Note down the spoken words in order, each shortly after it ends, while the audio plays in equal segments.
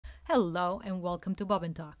Hello and welcome to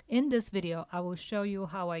Bobbin Talk. In this video, I will show you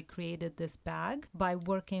how I created this bag by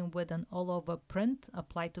working with an all-over print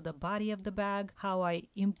applied to the body of the bag, how I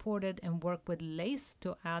imported and worked with lace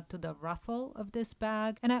to add to the ruffle of this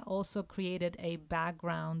bag, and I also created a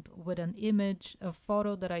background with an image, a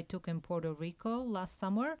photo that I took in Puerto Rico last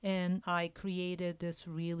summer, and I created this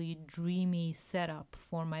really dreamy setup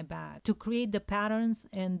for my bag. To create the patterns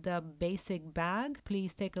and the basic bag,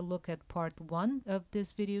 please take a look at part 1 of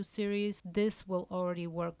this video series. This will already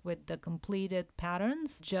work with the completed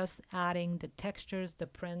patterns, just adding the textures, the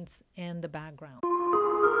prints, and the background.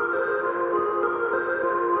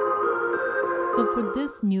 So for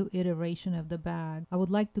this new iteration of the bag, I would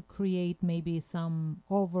like to create maybe some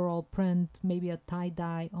overall print, maybe a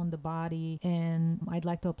tie-dye on the body, and I'd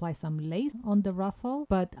like to apply some lace on the ruffle,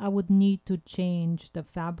 but I would need to change the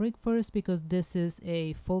fabric first because this is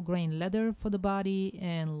a full grain leather for the body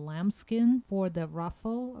and lambskin for the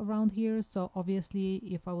ruffle around here. So obviously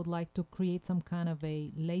if I would like to create some kind of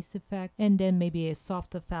a lace effect and then maybe a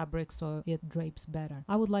softer fabric so it drapes better,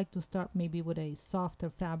 I would like to start maybe with a softer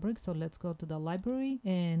fabric. So let's go to the library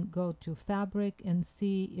and go to fabric and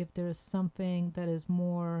see if there's something that is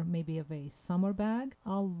more maybe of a summer bag.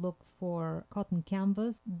 I'll look for cotton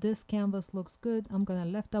canvas. This canvas looks good. I'm gonna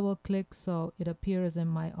left double click so it appears in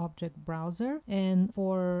my object browser, and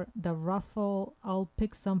for the ruffle I'll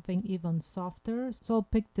pick something even softer. So I'll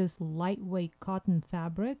pick this lightweight cotton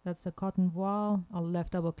fabric. That's the cotton voile. I'll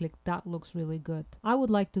left double click. That looks really good. I would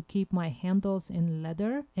like to keep my handles in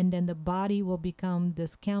leather, and then the body will become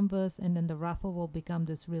this canvas, and then the ruffle will become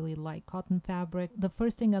this really light cotton fabric. The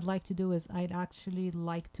first thing I'd like to do is I'd actually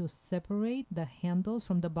like to separate the handles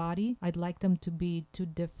from the body. I'd like them to be two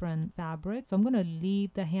different fabrics. So I'm going to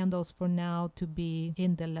leave the handles for now to be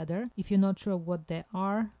in the leather. If you're not sure what they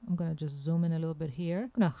are, I'm going to just zoom in a little bit here.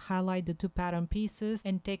 I'm going to highlight the two pattern pieces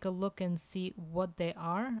and take a look and see what they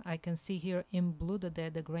are. I can see here in blue that they're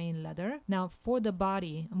the grain leather. Now for the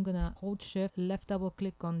body, I'm going to hold shift, left double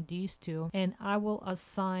click on these two, and I will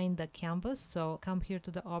assign the canvas. So come here to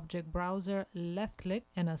the object browser, left click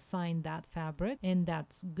and assign that fabric, and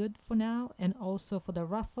that's good for now. And also for the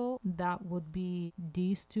ruffle, that would be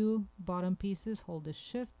these two bottom pieces. Hold the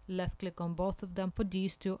shift, left click on both of them. For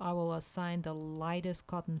these two, I will assign the lightest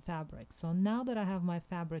cotton fabric. So now that I have my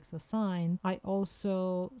fabrics assigned, I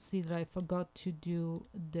also see that I forgot to do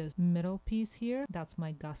this middle piece here. That's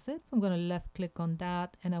my gusset. So I'm going to left click on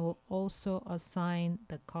that, and I will also assign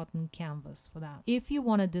the cotton canvas for that. If you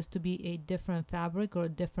wanted this to be a different fabric or a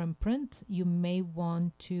different print, you may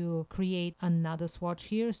want to create another swatch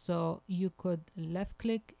here. So you could left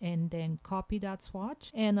click and then copy that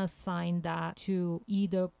swatch and assign that to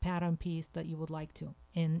either pattern piece that you would like to.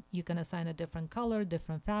 And you can assign a different color,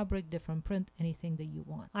 different fabric, different print, anything that you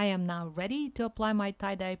want. I am now ready to apply my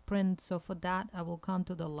tie-dye print. So for that, I will come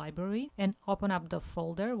to the library and open up the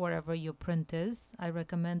folder wherever your print is. I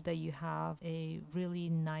recommend that you have a really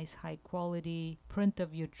nice high quality print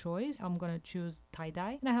of your choice. I'm going to choose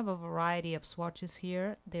tie-dye, and I have a variety of swatches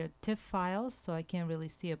here. They're TIFF files, so I can't really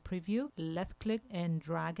see a preview. Left click and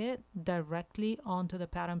drag it directly onto the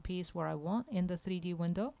pattern piece where I want in the 3D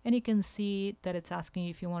window, and you can see that it's asking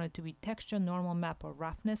if you want it to be texture, normal map, or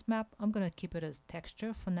roughness map. I'm going to keep it as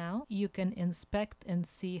texture for now. You can inspect and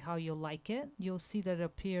see how you like it. You'll see that it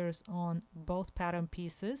appears on both pattern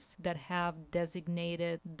pieces that have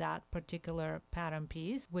designated that particular pattern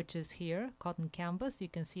piece, which is here, cotton canvas. You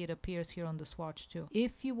can see it appears here on the swatch too.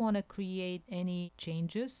 If you want to create any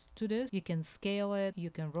changes to this, you can scale it, you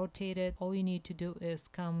can rotate it. All you need to do is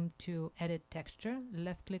come to edit texture,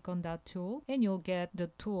 left click on that tool, and you'll get the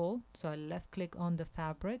tool. So I left click on the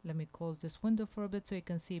fabric. Let me close this window for a bit so you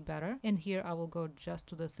can see better. And here I will go just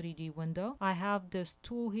to the 3D window. I have this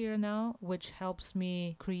tool here now which helps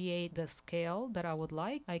me create the scale that I would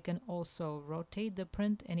like. I can also rotate the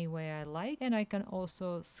print any way I like, and I can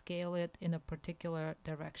also scale it in a particular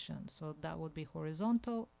direction. So that would be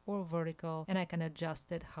horizontal or vertical, and I can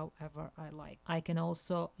adjust it however I like. I can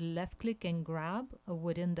also left click and grab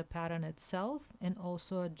within the pattern itself and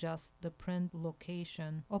also adjust the print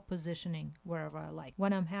location or positioning wherever I like.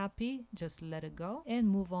 When I'm happy, just let it go and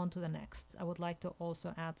move on to the next. I would like to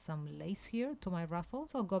also add some lace here to my ruffle.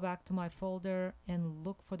 So I'll go back to my folder and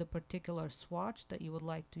look for the particular swatch that you would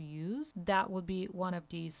like to use. That would be one of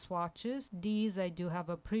these swatches. These I do have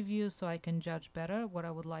a preview so I can judge better what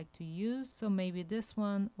I would like to use. So maybe this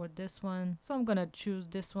one or this one. So I'm gonna choose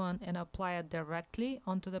this one and apply it directly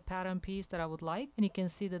onto the pattern piece that I would like. And you can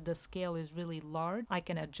see that the scale is really large. I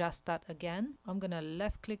can adjust that again. I'm gonna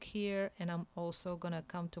left click here, and I'm also also gonna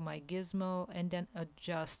come to my gizmo and then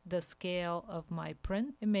adjust the scale of my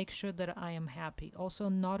print and make sure that I am happy. Also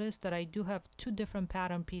notice that I do have two different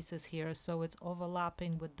pattern pieces here, so it's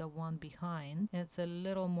overlapping with the one behind. It's a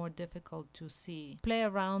little more difficult to see. Play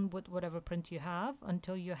around with whatever print you have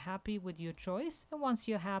until you're happy with your choice, and once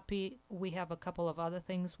you're happy, we have a couple of other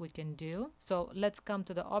things we can do. So let's come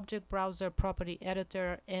to the object browser, property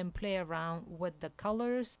editor, and play around with the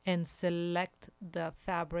colors and select the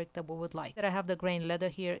fabric that we would like. That I have the grain leather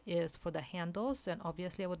here is for the handles, and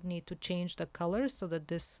obviously I would need to change the colors so that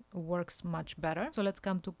this works much better. So let's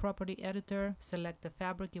come to property editor, select the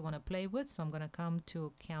fabric you want to play with. So I'm going to come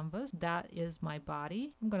to canvas. That is my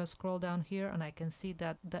body. I'm going to scroll down here and I can see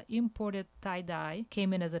that the imported tie-dye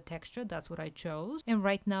came in as a texture. That's what I chose. And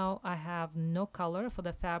right now I have no color for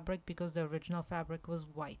the fabric because the original fabric was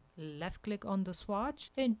white. Left click on the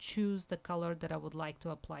swatch and choose the color that I would like to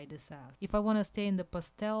apply this as. If I want to stay in the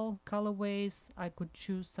pastel colorways, I could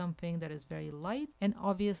choose something that is very light. And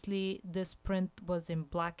obviously this print was in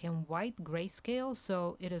black and white grayscale,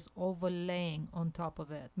 so it is overlaying on top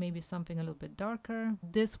of it. Maybe something a little bit darker.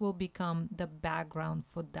 This will become the background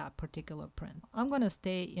for that particular print. I'm going to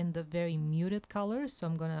stay in the very muted colors, so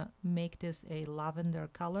I'm going to make this a lavender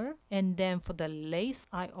color. And then for the lace,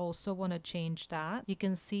 I also want to change that. You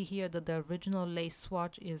can see here that the original lace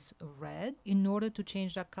swatch is red. In order to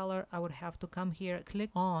change that color, I would have to come here, click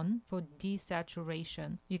on for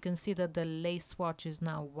desaturation. You can see that the lace swatch is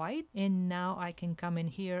now white, and now I can come in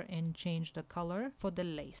here and change the color for the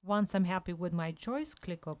lace. Once I'm happy with my choice,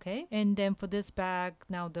 click OK. And then for this bag,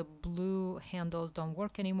 now the blue handles don't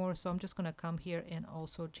work anymore, so I'm just going to come here and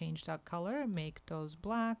also change that color, make those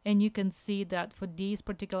black. And you can see that for these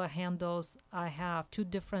particular handles, I have two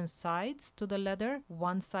different sides to the leather.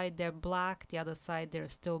 One side they're black, the other side they're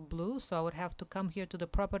still blue, so I would have to come here to the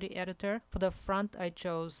property editor. For the front I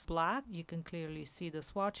chose black. You can clearly see the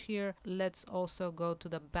swatch here. Let's also go to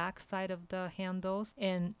the back side of the handles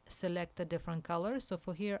and select a different color. So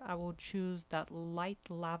for here I will choose that light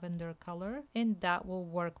lavender color, and that will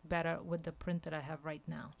work better with the print that I have right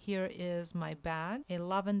now. Here is my bag, a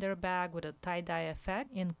lavender bag with a tie-dye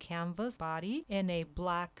effect in canvas body and a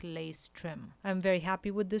black lace trim. I'm very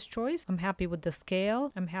happy with this choice. I'm happy with the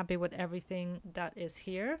scale. I'm happy with everything that is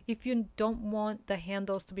here. If you don't want the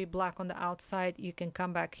handles to be black on the outside, you can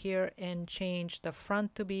come back here and change the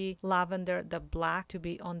front to be lavender, the black to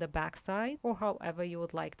be on the back side, or however you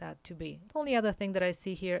would like that to be. The only other thing that I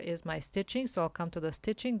see here is my stitching, so I'll come to the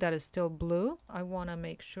stitching. That is still blue. I want to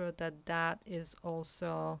make sure that that is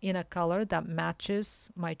also in a color that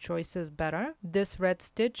matches my choices better. This red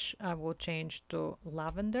stitch I will change to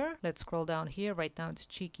lavender. Let's scroll down here. Right now it's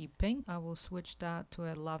cheeky pink. I will switch that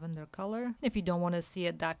to a lavender color. If you don't want to see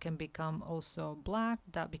it, that can become also black.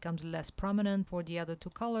 That becomes less prominent. For the other two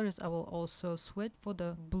colors, I will also switch. For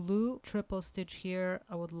the blue triple stitch here,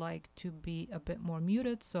 I would like to be a bit more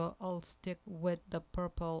muted, so I'll stick with the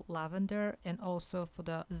purple lavender. And also for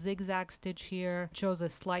the zigzag stitch here, chose a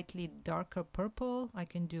slightly darker purple. I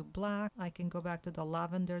can do black. I can go back to the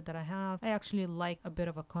lavender that I have. I actually like a bit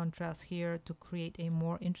of a contrast here to create a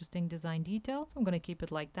more interesting design detail, so I'm going to keep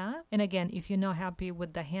it like that. And again, if you're not happy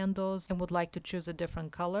with the handles and would like to choose a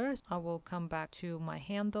different color, I will come back to my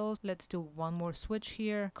handles. Let's do one more switch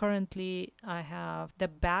here. Currently I have the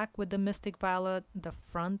back with the mystic violet, the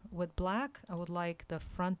front with black. I would like the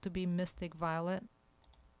front to be mystic violet.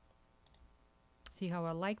 See how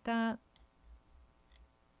I like that?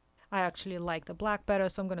 I actually like the black better,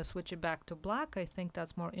 so I'm going to switch it back to black. I think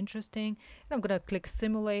that's more interesting. And I'm going to click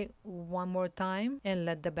simulate one more time and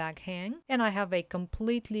let the bag hang. And I have a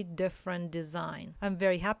completely different design. I'm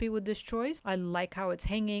very happy with this choice. I like how it's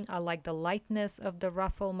hanging. I like the lightness of the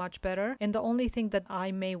ruffle much better. And the only thing that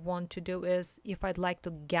I may want to do is, if I'd like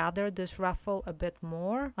to gather this ruffle a bit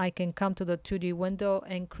more, I can come to the 2D window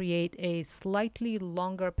and create a slightly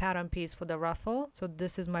longer pattern piece for the ruffle. So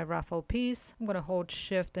this is my ruffle piece. I'm going to hold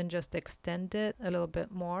shift and just extend it a little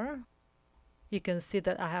bit more. You can see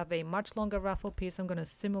that I have a much longer ruffle piece. I'm going to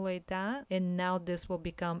simulate that, and now this will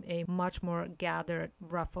become a much more gathered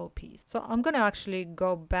ruffle piece. So I'm going to actually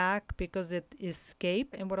go back because it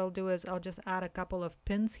escaped, and what I'll do is I'll just add a couple of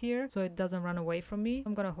pins here so it doesn't run away from me.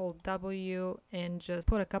 I'm going to hold W and just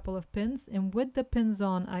put a couple of pins, and with the pins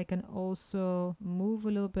on I can also move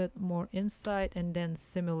a little bit more inside and then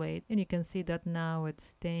simulate, and you can see that now it's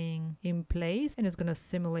staying in place and it's going to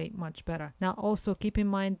simulate much better. Now also keep in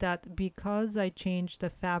mind that because I change the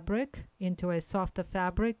fabric into a softer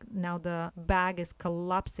fabric, now the bag is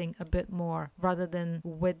collapsing a bit more rather than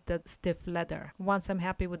with the stiff leather. Once I'm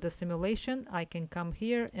happy with the simulation, I can come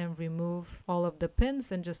here and remove all of the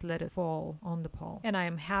pins and just let it fall on the pole. And I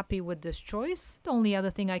am happy with this choice. The only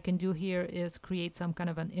other thing I can do here is create some kind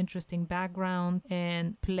of an interesting background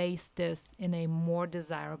and place this in a more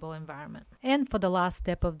desirable environment. And for the last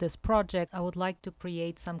step of this project, I would like to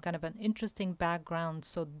create some kind of an interesting background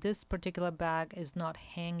so this particular bag is not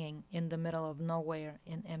hanging in the middle of nowhere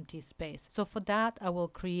in empty space. So for that, I will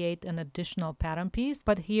create an additional pattern piece,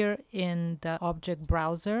 but here in the object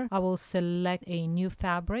browser, I will select a new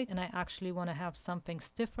fabric, and I actually want to have something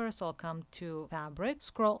stiffer, so I'll come to fabric,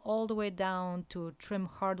 scroll all the way down to trim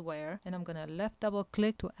hardware, and I'm going to left double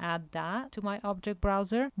click to add that to my object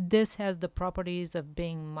browser. This has the properties of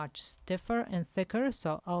being much stiffer and thicker,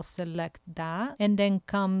 so I'll select that and then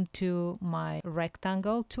come to my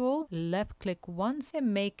rectangle tool, left click once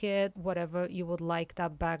and make it whatever you would like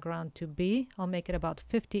that background to be. I'll make it about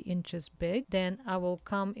 50 inches big. Then I will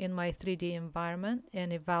come in my 3D environment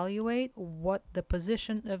and evaluate what the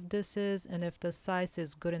position of this is and if the size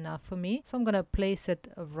is good enough for me. So I'm going to place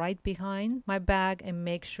it right behind my bag and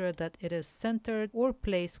make sure that it is centered or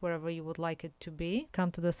placed wherever you would like it to be.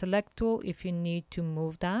 Come to the select tool if you need to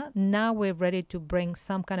move that. Now we're ready to bring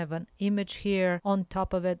some kind of an image here on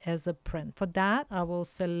top of it as a print. For that, I will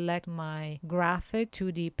select my graphic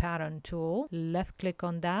 2D pattern tool, left click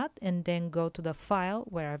on that, and then go to the file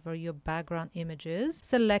wherever your background image is.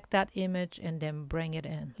 Select that image and then bring it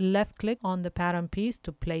in. Left click on the pattern piece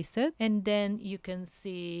to place it, and then you can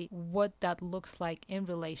see what that looks like in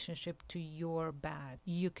relationship to your bag.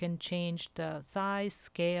 You can change the size,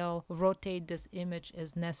 scale, rotate this image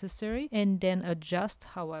as necessary, and then adjust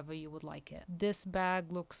however you would like it. This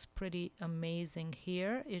bag looks pretty amazing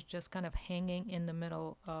here. It's just kind of hanging in the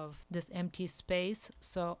middle of this empty space.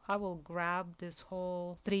 So I will grab this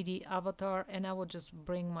whole 3D avatar and I will just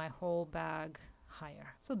bring my whole bag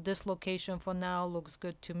higher. So this location for now looks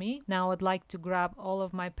good to me. Now I'd like to grab all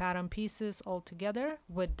of my pattern pieces all together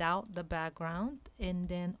without the background and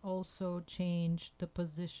then also change the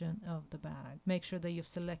position of the bag. Make sure that you've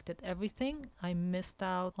selected everything. I missed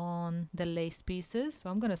out on the lace pieces. So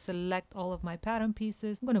I'm going to select all of my pattern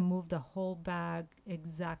pieces. I'm going to move the whole bag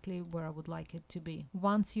exactly where I would like it to be.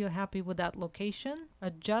 Once you're happy with that location,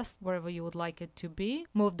 adjust wherever you would like it to be.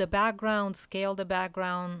 Move the background, scale the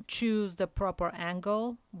background, choose the proper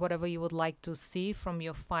angle, whatever you would like to see from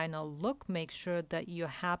your final look. Make sure that you're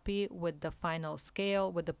happy with the final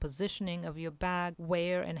scale, with the positioning of your bag,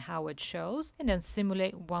 where and how it shows, and then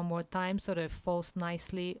simulate one more time so that it falls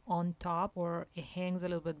nicely on top or it hangs a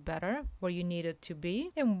little bit better where you need it to be.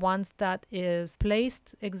 And once that is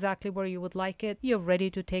placed exactly where you would like it, you're ready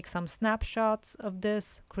to take some snapshots of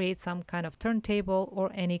this, create some kind of turntable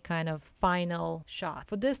or any kind of final shot.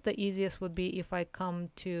 For this, the easiest would be if I come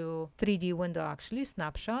to 3D window, actually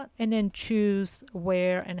snapshot, and then choose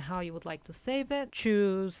where and how you would like to save it.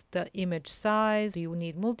 Choose the image size. Do you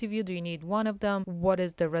need multi-view? Do you need one of them? What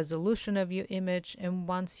is the resolution of your image? And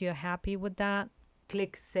once you're happy with that,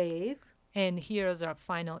 click save. And here's our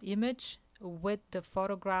final image with the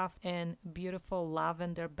photograph and beautiful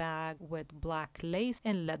lavender bag with black lace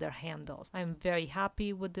and leather handles. I'm very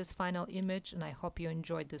happy with this final image and I hope you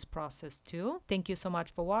enjoyed this process too. Thank you so much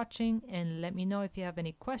for watching, and let me know if you have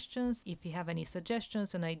any questions, if you have any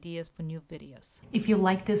suggestions and ideas for new videos. If you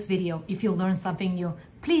like this video, if you learned something new,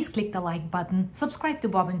 please click the like button, subscribe to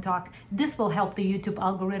Bobbin Talk. This will help the YouTube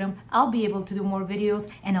algorithm. I'll be able to do more videos,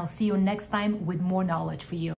 and I'll see you next time with more knowledge for you.